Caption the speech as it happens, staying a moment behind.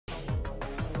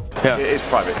Yeah. It is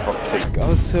private property. I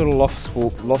was sort of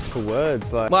lost for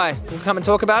words. Like, why? Can we come and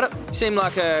talk about it? You seem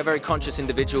like a very conscious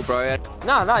individual, bro.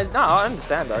 No, I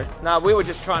understand, bro. No, we were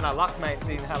just trying our luck, mate,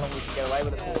 seeing how long we could get away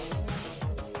with it for.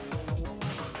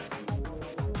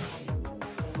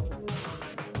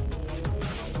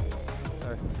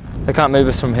 They can't move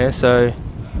us from here, so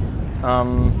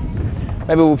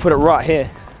maybe we'll put it right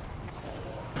here.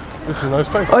 This is a nice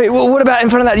place. Oh, well, what about in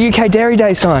front of that UK Dairy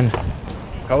Day sign?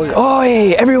 Oh yeah. Oh,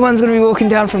 everyone's going to be walking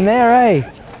down from there, eh?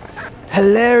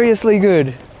 Hilariously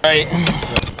good. Right.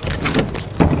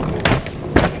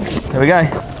 There we go.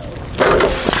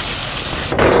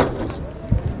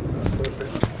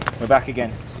 We're back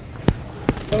again.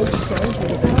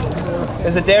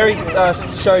 There's a dairy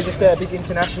show just there, a big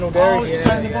international dairy. Oh, it's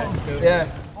down the bottom.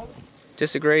 Yeah.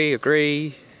 Disagree,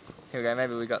 agree. Here we go,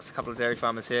 maybe we got a couple of dairy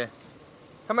farmers here.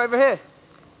 Come over here.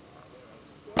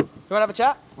 You want to have a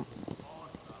chat?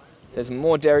 There's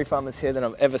more dairy farmers here than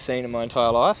I've ever seen in my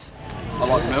entire life. I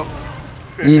like milk.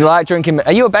 You like drinking,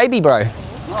 are you a baby, bro?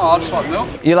 No, I just like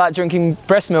milk. You like drinking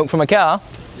breast milk from a cow?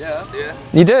 Yeah.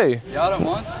 You do? Yeah, I don't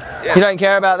mind. Yeah. You don't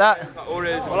care about that? Well,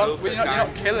 you're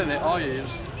not killing it, are you?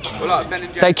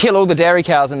 They kill all the dairy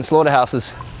cows in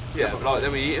slaughterhouses. Yeah, but like,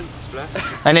 then we eat them.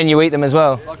 And then you eat them as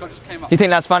well. Like I just came up. Do you think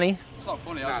that's funny? It's not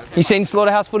funny. You seen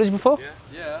slaughterhouse footage before?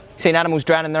 Yeah. Seen animals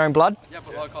drown in their own blood? Yeah,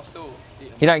 but like I still eat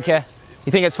them. You don't care?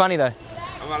 You think it's funny though?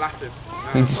 I'm not laughing.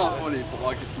 No, it's not funny, but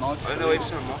like it's nice. I don't know what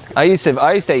you're saying.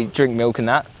 I used to drink milk and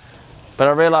that, but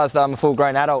I realised that I'm a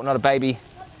full-grown adult, not a baby.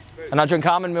 And I drink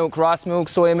almond milk, rice milk,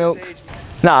 soya milk.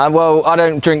 Nah, well, I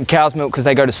don't drink cow's milk because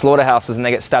they go to slaughterhouses and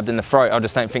they get stabbed in the throat. I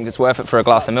just don't think it's worth it for a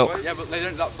glass of milk. Yeah, but they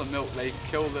don't do that for milk. They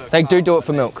kill the. They do it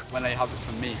for milk. When they have it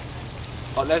for meat.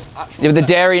 Like there's actual. Yeah, the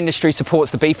dairy industry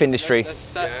supports the beef industry.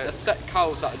 There's set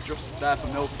cows that are just there for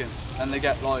milking, and they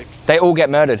get like. They all get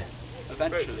murdered.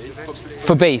 Eventually.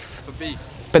 For beef. For beef.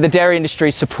 But the dairy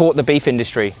industry support the beef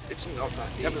industry. It's not that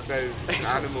deep, it's an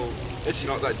animal. It's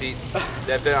not that deep.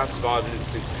 They have survival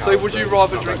instincts. So would you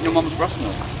rather drink your mum's breast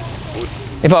milk?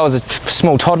 If I was a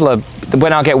small toddler,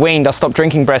 when I get weaned, I stop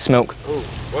drinking breast milk. Oh,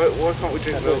 why can't we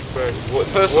drink milk, bro?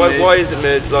 Why is it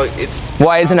murder? Like it's.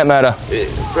 Why isn't it murder?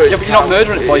 Bro, yeah, but you're not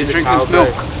murdering it by drinking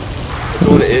milk. That's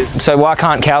all it is. So why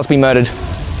can't cows be murdered?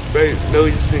 Bro,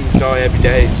 millions of things die every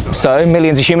day. So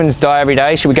millions of humans die every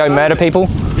day. Should we go murder people?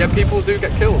 Yeah, people do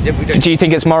get killed. Yeah, do you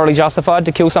think it's morally justified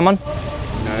to kill someone?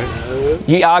 No.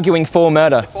 You're arguing for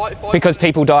murder because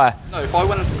people die. No, if I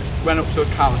went up to a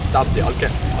cow and stabbed it, I'd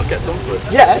get done for it.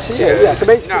 Yeah, so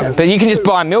basically. But you can just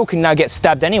buy milk and now get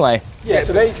stabbed anyway. Yeah,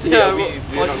 so basically.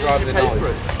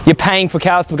 You're paying for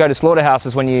cows to go to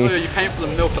slaughterhouses when you. No, you're paying for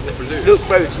the milk that they produce. Look,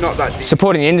 bro, it's not that deep.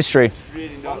 Supporting the industry.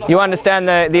 Really not. You understand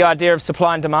the idea of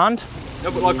supply and demand?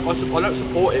 No, but like I don't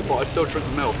support it, but I still drink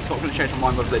the milk. It's not going to change my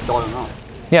mind whether they die or not.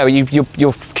 Yeah, well,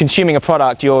 you're consuming a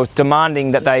product. You're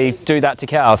demanding that they do that to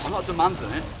cows. I'm not demanding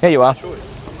it. Yeah, you are. Choice.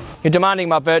 You're demanding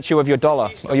by virtue of your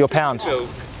dollar or your pound.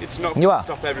 It's not you are.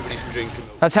 Stop everybody from drinking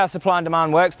milk. That's how supply and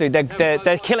demand works, dude.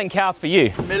 They're killing cows for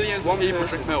you. Millions of people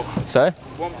drink milk. So?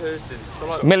 One person. So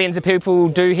like, millions of people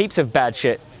do heaps of bad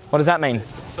shit. What does that mean?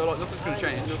 So like nothing's going to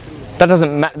change.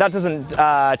 That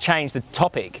doesn't change the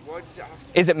topic. why does it have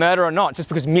to Is it murder or not? Just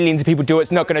because millions of people do it,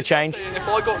 it's not going to change. If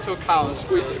I got to a cow and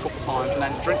squeeze it a couple of times and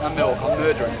then drink their milk, I'm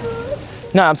murdering it.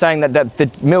 No, I'm saying that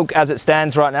the milk as it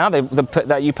stands right now,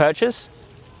 that you purchase,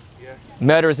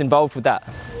 murder is involved with that.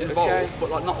 Involved, but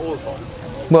like not all the time.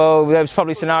 Well, there's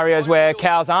probably scenarios where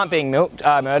cows aren't being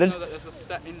murdered. There's a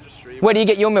set industry. Where do you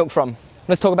get your milk from?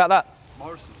 Let's talk about that.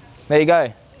 Morrison's. There you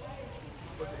go.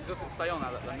 But it doesn't say on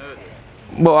that they're murdered.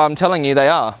 Well, I'm telling you they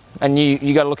are. And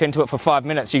you got to look into it for 5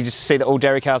 minutes. You just see that all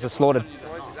dairy cows are slaughtered.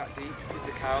 Why is it that deep? It's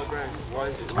a cow, bro. Why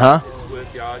is it? Huh? It's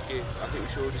worth the argue. I think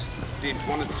we should all just. If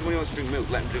somebody wants to drink milk,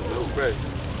 let them drink milk, bro. If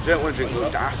you don't want to drink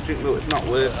milk, ask to drink milk. It's not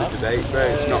worth the debate, bro.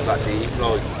 It's not that deep,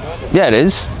 like. Yeah, it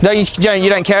is. No, you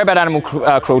don't care about animal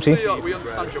cruelty.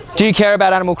 Do you care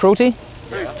about animal cruelty?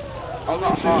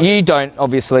 You don't,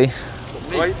 obviously.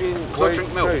 Because I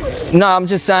drink milk. No, I'm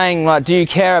just saying, like, do you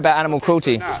care about animal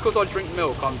cruelty? Just because I drink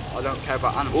milk, I don't care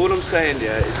about animals. All I'm saying,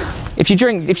 yeah, is if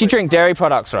you drink dairy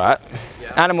products, right?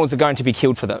 Animals are going to be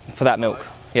killed for that milk.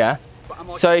 Yeah.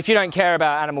 So if you don't care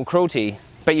about animal cruelty,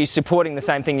 but you're supporting the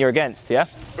same thing you're against, yeah?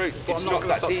 bro, it's not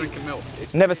that deep. Drinking milk.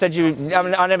 Never said you. I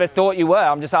mean, I never thought you were.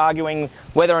 I'm just arguing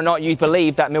whether or not you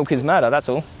believe that milk is murder. That's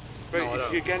all. Bro,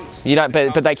 if you're against. You don't,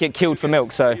 but they get killed for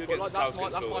milk. So Like, that's my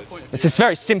point of view. it's just a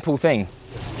very simple thing.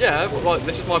 Yeah, but like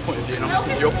this is my point of view, and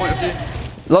this is your point of view.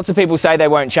 Lots of people say they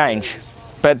won't change,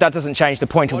 but that doesn't change the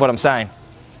point of what I'm saying.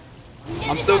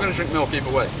 I'm still going to drink milk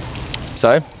either way.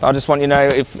 So I just want you to know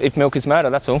if milk is murder.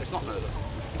 That's all. It's not murder.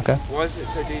 Okay. Why is it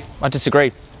so deep? I disagree.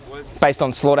 Why is it Based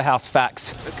on slaughterhouse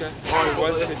facts. okay? Why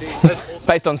is it so deep?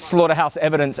 Based on slaughterhouse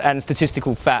evidence and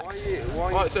statistical facts.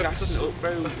 Why are you gassing it up,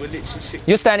 bro? We're literally sick.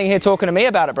 You're standing here talking to me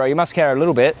about it, bro. You must care a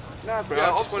little bit. No, bro.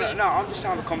 I'm just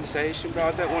having a conversation, bro.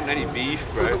 I don't want any beef,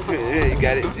 bro. You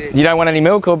get it? You don't want any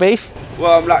milk or beef?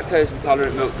 Well, I'm lactose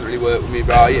intolerant. Milk doesn't really work with me,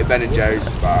 bro. I eat Ben and Jerry's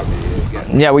about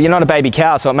me. Yeah, well, you're not a baby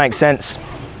cow, so it makes sense.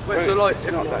 Wait, so like,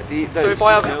 It's not that deep. so if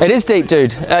I have, It is deep,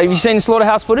 dude. Have you seen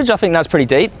slaughterhouse footage? I think that's pretty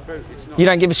deep. Bro, it's not. You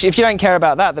don't give a shit. If you don't care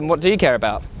about that, then what do you care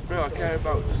about? Bro, I care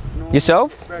about just normal.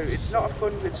 Yourself? Bro, it's not a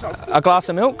fun. It's not A glass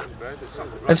of milk? Bro,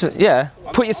 it's not, Yeah.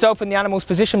 Put yourself in the animal's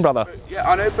position, brother. yeah,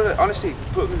 I know, but honestly,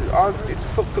 it's a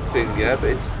fucked up thing, yeah.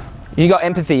 But it's, You got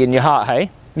empathy in your heart,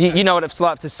 hey? You know what it's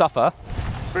like to suffer.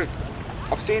 bro.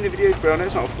 I've seen the videos, bro. I know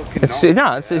it's not a fucking. It's knock.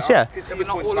 no, it's yeah. I can see but your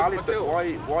not point's all of valid, them but are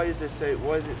why is it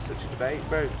such a debate,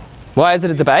 bro? Why is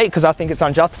it a debate? Because I think it's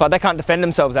unjustified. They can't defend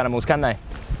themselves, animals, can they?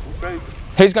 Bro,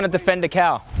 Who's going to defend a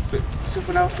cow? but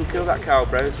someone else will kill that cow,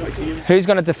 bro. It's not a human. Who's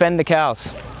going to defend the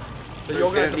cows? but you're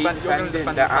going to defend the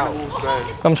the cow. animals, bro.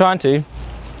 I'm trying to,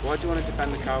 Why do you want to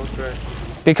defend the cows, bro?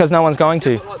 because no one's going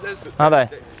to, Like, there's, are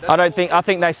they? I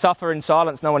think they suffer in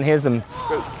silence. No one hears them.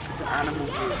 Bro, it's an animal,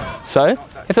 dude. So,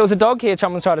 if there was a dog here,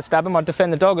 someone's trying to stab him, I'd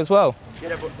defend the dog as well.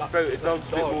 Yeah, but bro, a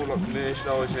dog's a bit more like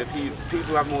commercialised. You know,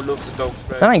 people have more love for dogs,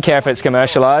 bro. I don't care if it's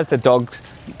commercialised. The dogs,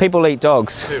 people eat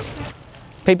dogs. Who?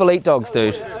 People eat dogs,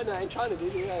 dude.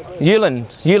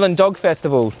 Yulin Dog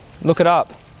Festival. Look it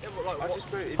up. I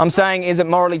just, bro, I'm saying, is it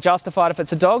morally justified if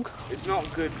it's a dog? it's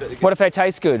not good that they What if they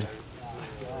taste good?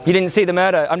 You didn't see the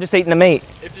murder. I'm just eating the meat.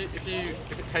 if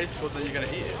it tastes good, then you're going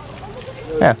to eat it.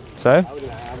 Yeah. So.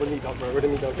 I wouldn't eat dogs, bro. I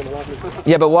wouldn't eat dogs in my life.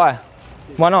 Yeah, but why?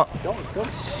 Why not?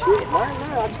 Dogs shit, man.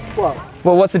 No, I just,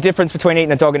 Well, what's the difference between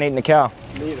eating a dog and eating a cow?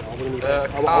 neither. I wouldn't eat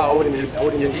Cow, I wouldn't eat. I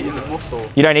wouldn't you're eat. eating the muscle.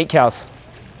 You don't eat cows.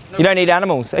 You don't eat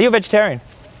animals. Are you a vegetarian?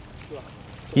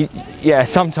 Yeah,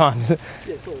 sometimes.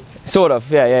 Sort of.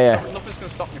 Yeah. Nothing's going to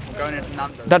stop me from going into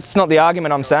Nando's. That's not the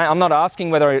argument I'm saying. I'm not asking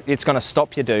whether it's going to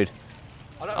stop you, dude.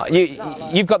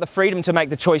 You've got the freedom to make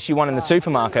the choice you want in the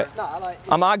supermarket.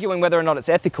 I'm arguing whether or not it's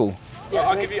ethical. Well,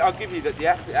 I'll give you that the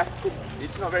ethical.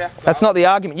 It's not very ethical. That's not the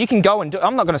argument. You can go and do.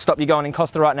 I'm not going to stop you going in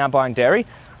Costa right now buying dairy.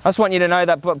 I just want you to know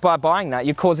that by buying that,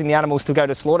 you're causing the animals to go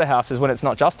to slaughterhouses when it's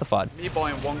not justified. Me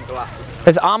buying one glass.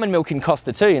 There's almond milk in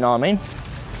Costa too, you know what I mean?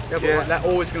 Yeah, but like,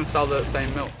 they're always going to sell the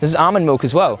same milk. There's almond milk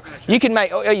as well. You can make,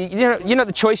 you know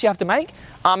the choice you have to make?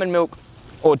 Almond milk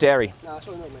or dairy.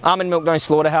 Almond milk, no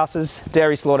slaughterhouses,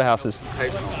 dairy slaughterhouses.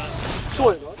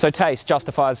 So taste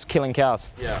justifies killing cows.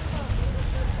 Yeah.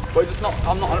 But it's not,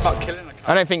 I'm not on about killing a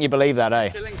cow. I don't think you believe that, eh?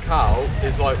 Killing cow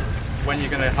is like when you're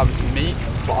going to have some meat,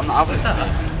 but I'm not having it to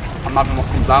meat. I'm having what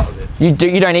comes out of it.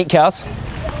 You don't eat cows?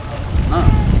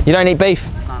 No. You don't eat beef?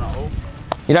 No, not at all.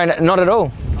 You don't, not at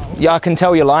all? Yeah, I can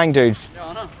tell you're lying, dude. Yeah,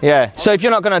 I know. Yeah, so if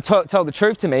you're not going to tell the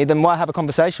truth to me, then why have a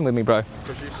conversation with me, bro?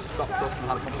 Because you stopped us and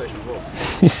had a conversation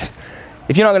with us.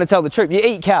 If you're not going to tell the truth, you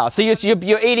eat cows. So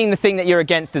you're eating the thing that you're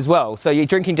against as well. So you're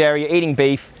drinking dairy, you're eating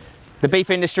beef. The beef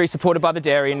industry is supported by the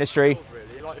dairy industry.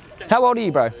 How old are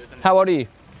you, bro? How old are you?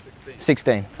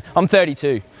 16. I'm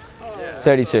 32.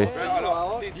 32.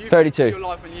 32. Your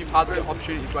life when you've had the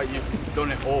opportunities where you've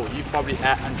done it all, you've probably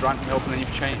ate and drank milk and then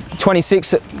you've changed.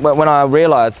 26 when I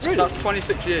realised. So that's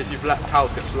 26 years you've let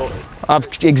cows get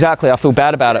slaughtered. Exactly, I feel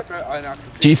bad about it.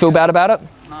 Do you feel bad about it?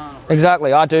 No.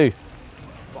 Exactly, I do.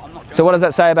 But I'm not So what does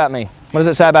that say about me? What does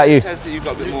it say about you? It says that you've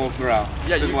got a bit more morale,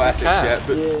 Yeah, a bit you more ethics, care.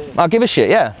 yeah. I'll give a shit,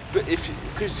 yeah. But if,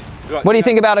 because. What do you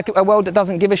think about a world that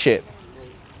doesn't give a shit?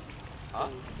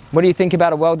 What do you think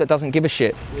about a world that doesn't give a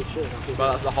shit?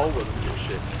 But that's the whole world of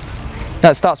shit.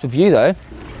 That starts with you, though.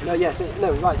 No, yes,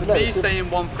 no, right. So no, Me saying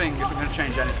one thing isn't going to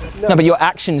change anything. No, but your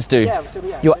actions do.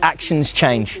 yeah. Your actions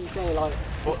change. You're saying like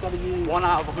instead of you. 1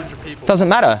 out of 100 people. Doesn't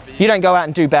matter. You don't go out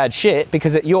and do bad shit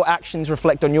because your actions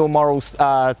reflect on your moral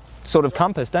sort of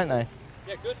compass, don't they?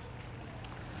 Yeah, good.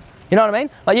 You know what I mean?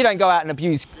 Like you don't go out and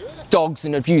abuse dogs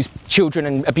and abuse children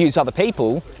and abuse other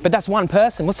people, but that's one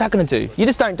person. What's that going to do? You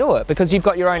just don't do it because you've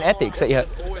got your own ethics that you have.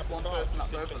 There's always one person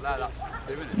that's over there that's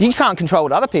doing it. You can't control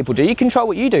what other people do. You control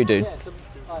what you do, dude. Yeah, so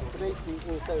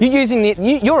basically, so You're using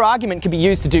your argument can be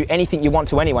used to do anything you want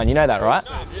to anyone. You know that, right?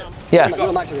 Yeah. you're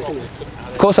an activist, aren't you?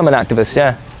 Of course, I'm an activist.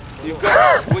 Yeah. You've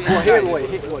got. What you Here, do,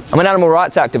 wait, I'm an animal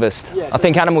rights activist. Yeah, I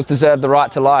think animals deserve the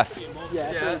right to life.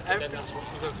 yeah, so Yeah, everything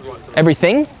deserves the right to life.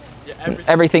 Everything. Yeah, everything.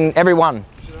 Everything. Everyone.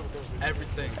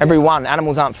 Everything. Everyone.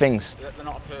 Animals aren't things. They're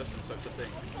not a person, so it's a thing.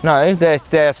 No,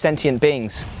 they're sentient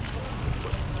beings.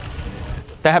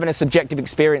 They're having a subjective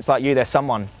experience like you. They're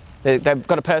someone. They've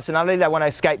got a personality. They want to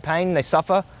escape pain. They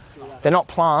suffer. They're not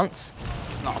plants.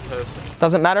 It's not a person.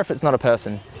 Doesn't matter if it's not a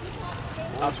person.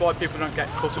 That's why people don't get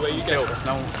cut away. You killed because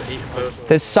no one wants to eat a person.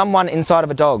 There's someone inside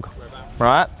of a dog,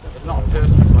 right? There's not a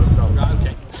person inside of a dog. Right,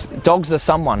 okay. Dogs are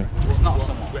someone. It's not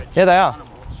someone. Yeah, they are.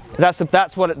 That's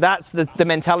the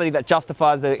mentality that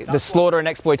justifies the slaughter and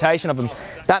exploitation of them.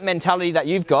 That mentality that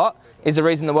you've got is the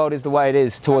reason the world is the way it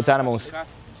is towards animals.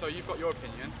 So you've got your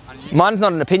opinion. And Mine's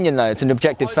not an opinion though, it's an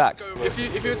objective fact.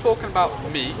 If you're talking about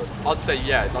meat, I'd say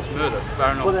yeah, that's murder,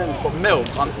 fair enough. But milk,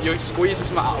 you're squeezing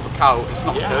something out of a cow, it's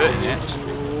not hurting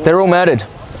it. They're all murdered.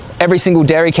 Every single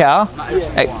dairy cow.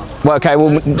 Well, okay,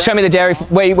 well, show me the dairy.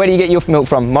 Where do you get your milk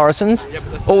from? Morrison's? Yeah,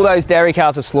 all those dairy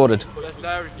cows have slaughtered. But there's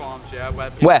dairy farms, yeah.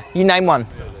 Where? You name one.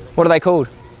 What are they called?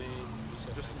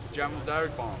 Just general dairy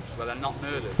farms where they're not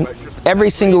murdered. Every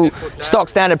single stock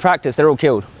standard practice, they're all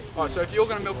killed. Alright, so if you're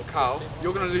going to milk a cow,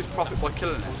 you're going to lose profit by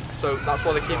killing it. So that's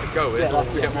why they keep it going,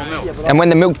 to get more milk. And when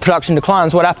the milk production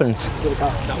declines, what happens? You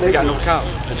get another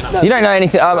cow. You don't know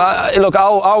anything. Look,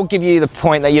 I'll give you the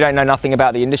point that you don't know nothing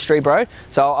about the industry, bro.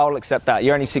 So I'll accept that.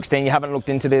 You're only 16, you haven't looked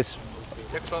into this.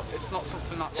 Yeah, it's not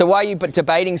something that... So why are you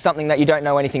debating something that you don't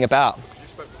know anything about? You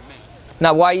spoke to me.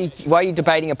 No, why are you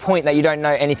debating a point that you don't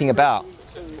know anything about?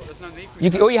 There's no need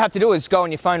for All you have to do is go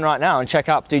on your phone right now and check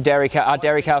up, are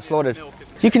dairy cows slaughtered?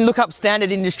 You can look up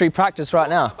standard industry practice right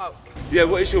now. Yeah,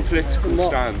 what is your political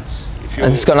stance?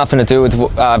 It's got nothing to do with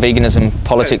veganism.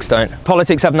 Politics don't.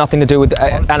 Politics have nothing to do with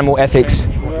animal ethics.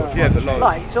 Yeah, but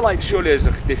like surely there's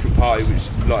a different party which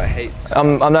hates. I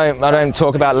don't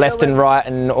talk about left and right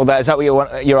and all that. Is that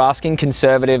what you're asking?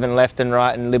 Conservative and left and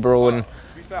right and liberal and.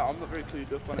 To be fair, I'm not very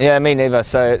clued up on it. Yeah, me neither.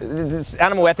 So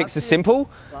animal ethics is simple.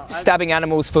 Stabbing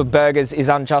animals for burgers is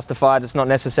unjustified. It's not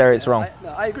necessary. It's wrong.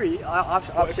 I agree.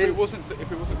 If it wasn't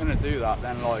going to do that,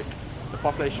 then like the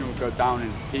population would go down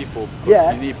in people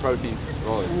because you need protein to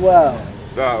survive. Well.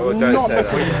 Well, don't say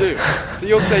That's what you do. So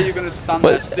you'll say you're going to stand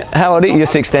there. How old are you? You're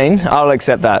 16. I'll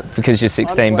accept that because you're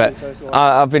 16. But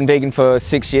I've been vegan for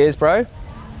 6 years, bro.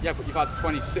 Yeah, but you've had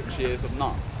 26 years of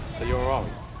not, so you're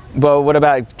alright. Well, what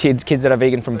about kids that are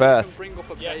vegan from birth?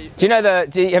 Do you know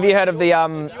have you heard of the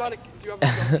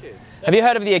have you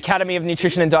heard of the Academy of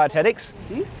Nutrition and Dietetics?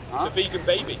 The vegan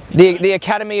baby. The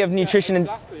Academy of Nutrition and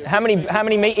how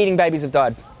many meat-eating babies have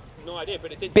died? No idea,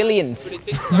 but it did. Billions. But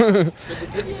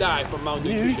it didn't die from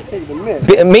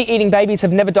malnutrition. Meat-eating babies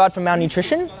have never died from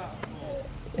malnutrition?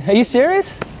 Are you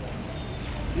serious?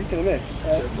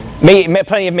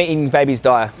 Plenty of meat-eating babies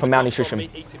die from malnutrition.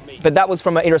 But that was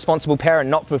from an irresponsible parent,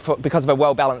 not because of a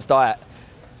well-balanced diet.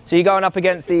 So you're going up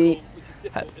against the...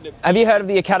 Have you heard of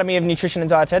the Academy of Nutrition and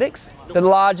Dietetics? The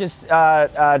largest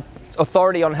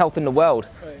authority on health in the world.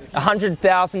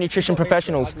 100,000 nutrition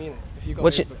professionals.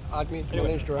 What's your... My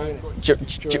name's Jerome.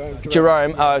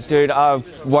 Jerome. Oh, dude, I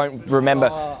won't remember.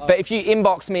 But if you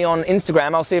inbox me on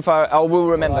Instagram, I'll see if I will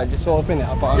remember. Just sort of in it.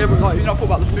 Yeah, but like, you're not thought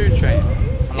about the food chain.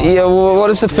 Yeah, well, what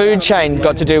has the food chain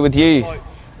got to do with you?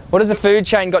 What has the food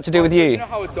chain got to do with you? You know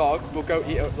how a dog will go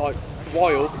eat like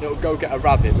wild, it'll go get a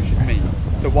rabbit, which is meat.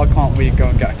 So why can't we go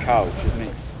and get a cow, which is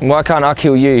meat? Why can't I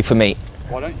kill you for meat?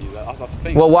 Why don't you? That's the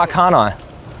thing. Well, why can't I?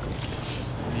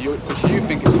 Because you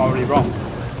think it's morally wrong.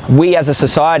 We as a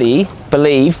society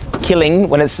believe killing,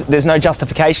 when there's no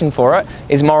justification for it,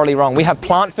 is morally wrong. We have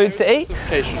plant foods to eat.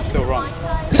 Justification is still wrong.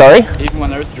 Sorry? Even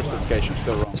when there is a justification, it's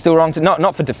still wrong. Still wrong to,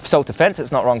 not for self-defense,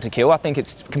 it's not wrong to kill. I think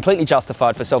it's completely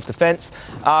justified for self-defense.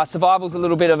 Survival's a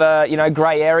little bit of a,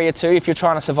 grey area too if you're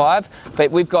trying to survive,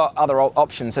 but we've got other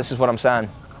options, this is what I'm saying.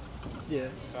 Yeah.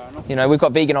 We've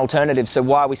got vegan alternatives, so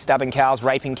why are we stabbing cows,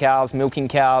 raping cows, milking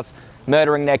cows,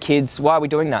 murdering their kids? Why are we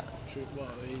doing that?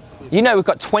 We've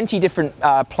got 20 different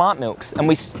plant milks and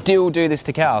we still do this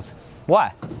to cows.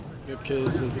 Why?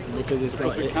 Because it's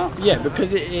Because we can't. Yeah,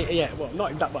 because well,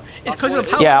 not that much. It's because of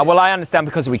the power. Yeah, well, I understand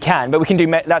because we can, but we can do,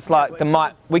 that's like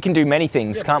we can do many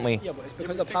things, can't we? Yeah, but it's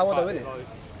because of power though, isn't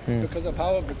it? Because of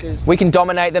power, because... We can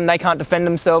dominate them, they can't defend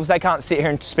themselves, they can't sit here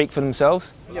and speak for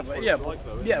themselves. Yeah, but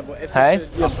if... Hey?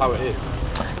 That's how it is.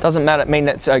 Doesn't mean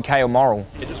that's okay or moral.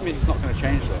 It just means it's not going to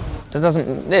change though. That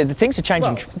doesn't, the things are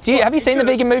changing. Have you seen the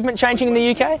vegan movement changing in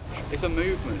the UK? It's a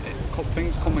movement,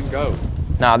 things come and go.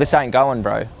 Nah, this ain't going,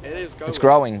 bro. It is going. It's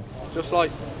growing. Just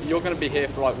like, you're going to be here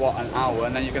for like, what, an hour,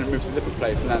 and then you're going to move to a different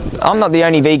place, and then... I'm not the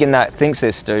only vegan that thinks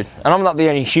this, dude. And I'm not the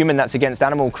only human that's against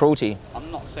animal cruelty. I'm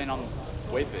not saying I'm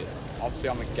with it. Obviously,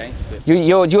 I'm against it.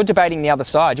 You're debating the other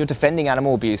side. You're defending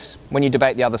animal abuse when you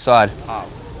debate the other side. How?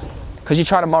 Because you're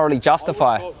trying to morally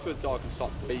justify. I wouldn't talk to a dog and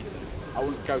start beating it. I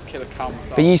wouldn't go kill a cow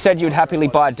myself. But you said you would happily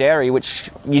buy dairy, which,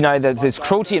 there's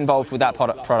cruelty involved with that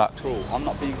product. Cruel. I'm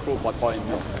not being cruel by buying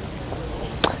milk.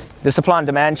 The supply and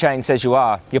demand chain says you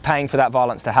are. You're paying for that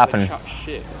violence to happen. Chat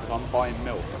shit because I'm buying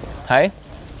milk. Hey?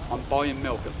 I'm buying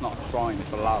milk, it's not a crime,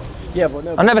 it's allowed. Yeah, but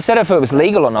no. I never said if it was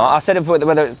legal or not. I said if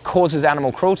whether it causes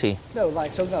animal cruelty. No,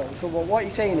 like so no. So what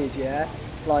you're saying is, yeah,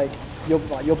 like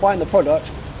you're buying the product,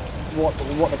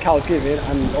 what the cow's giving,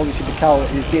 and obviously the cow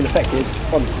is being affected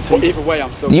from it. So But either way,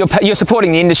 I'm still. You're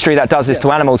supporting the industry that does this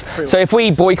to animals. So if we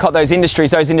boycott those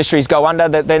industries go under.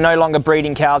 They're no longer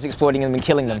breeding cows, exploiting them and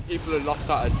killing them. People are lost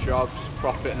out of jobs,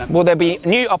 profit, and then. Well, there'll be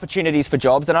new opportunities for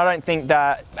jobs, and I don't think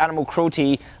that animal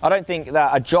cruelty, I don't think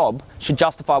that a job should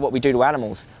justify what we do to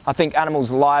animals. I think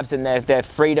animals' lives and their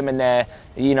freedom and their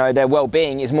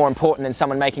well-being is more important than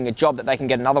someone making a job that they can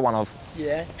get another one of.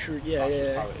 yeah, true.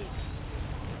 Yeah.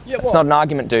 Yeah, That's not an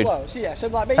argument, dude. Well, so yeah, so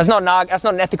like That's not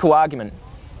an ethical argument.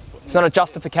 It's not a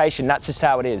justification, that's just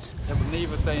how it is. Yeah, but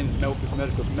neither saying milk is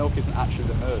murder, because milk isn't actually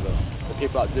the murder. The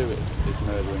people that do it is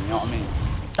murdering, you know what I mean?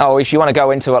 Oh, if you want to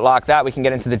go into it like that, we can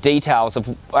get into the details of,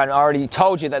 and I already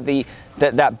told you that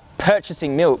that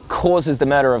purchasing milk causes the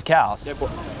murder of cows. Yeah, but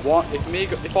what,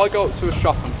 if I go up to a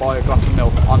shop and buy a glass of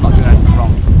milk, I'm not doing anything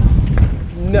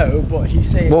wrong. no, but he's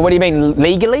saying. Well, what do you mean,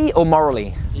 legally or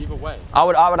morally? Either way. I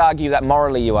would argue that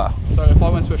morally you are. So if I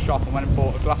went to a shop and went and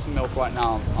bought a glass of milk right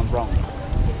now, I'm wrong.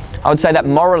 I would say that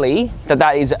morally,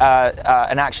 that is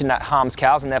an action that harms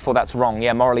cows, and therefore that's wrong.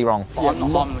 Yeah, morally wrong. But I'm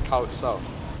not harming the cow itself.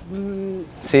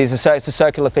 See, it's a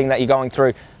circular thing that you're going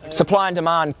through. Supply and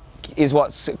demand is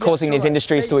what's causing these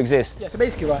industries to exist. Yeah, so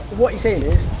basically, right, what he's saying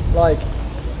is, like,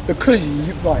 because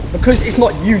it's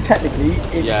not you technically,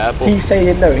 it's he's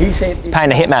saying no, he's saying it's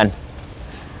Paying a hitman.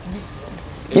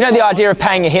 You know the idea of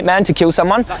paying a hitman to kill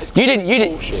someone? You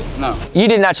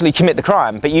didn't actually commit the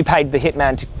crime, but you paid the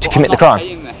hitman to commit the crime.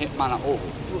 I'm not paying the hitman at all.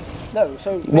 No,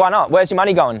 so Why not? Where's your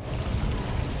money going?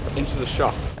 Into the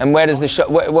shop. And where does the shop?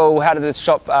 Well, how does the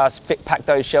shop pack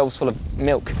those shelves full of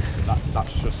milk?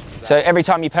 That's just. So every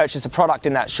time you purchase a product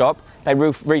in that shop, they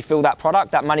refill that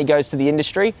product. That money goes to the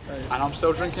industry. And I'm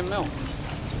still drinking milk.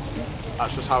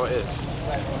 That's just how it is.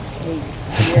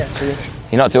 yeah.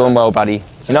 You're not doing well, buddy.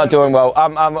 You're not doing well.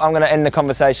 I'm going to end the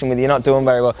conversation with you. You're not doing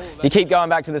very well. You keep going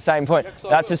back to the same point.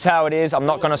 That's just how it is. I'm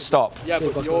not going to stop. Yeah,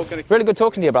 but you're going to. Really good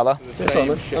talking to you, brother. The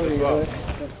same shit as well.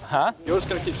 Huh? You're just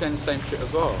going to keep saying the same shit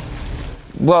as well.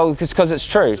 Well, it's because it's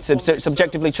true. It's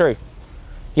subjectively true.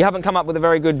 You haven't come up with a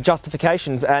very good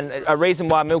justification and a reason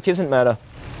why milk isn't murder.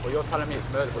 Well, you're telling me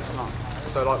it's murder, but it's not.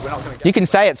 So, like, we're not going to get. You can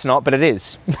say it's not, but it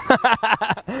is. Two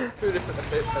different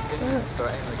opinions, so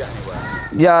it ain't going to get anywhere.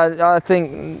 Yeah,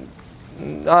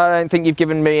 I don't think you've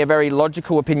given me a very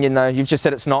logical opinion, though. You've just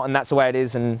said it's not, and that's the way it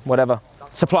is, and whatever.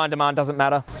 Supply and demand doesn't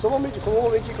matter. So what made you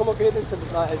come up here then to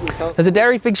like, There's a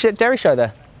big dairy show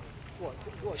there.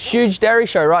 Huge dairy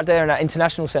show right there in that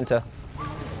international centre.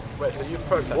 Wait, so you've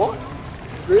protested? What?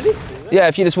 Really? Yeah,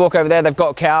 if you just walk over there, they've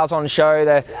got cows on show.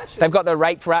 They've got the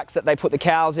rape racks that they put the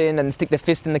cows in and stick their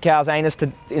fist in the cow's anus to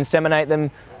inseminate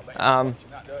them. As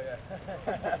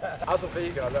a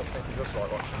vegan, I don't think you just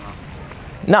like watching that.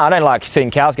 No, I don't like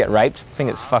seeing cows get raped. I think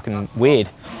it's fucking weird.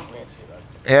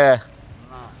 Yeah.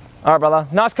 All right, brother.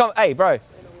 Nice Hey, bro. It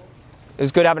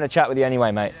was good having a chat with you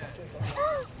anyway, mate.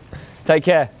 Take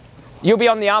care. You'll be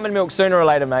on the almond milk sooner or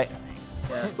later, mate.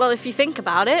 Well, if you think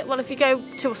about it, if you go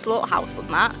to a slaughterhouse and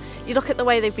that, you look at the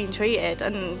way they've been treated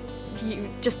and you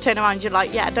just turn around and you're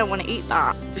like, yeah, I don't want to eat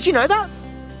that. Did you know that?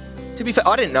 To be fair,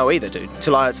 I didn't know either, dude,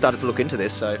 till I started to look into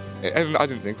this, so. I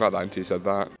didn't think about that until you said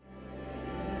that.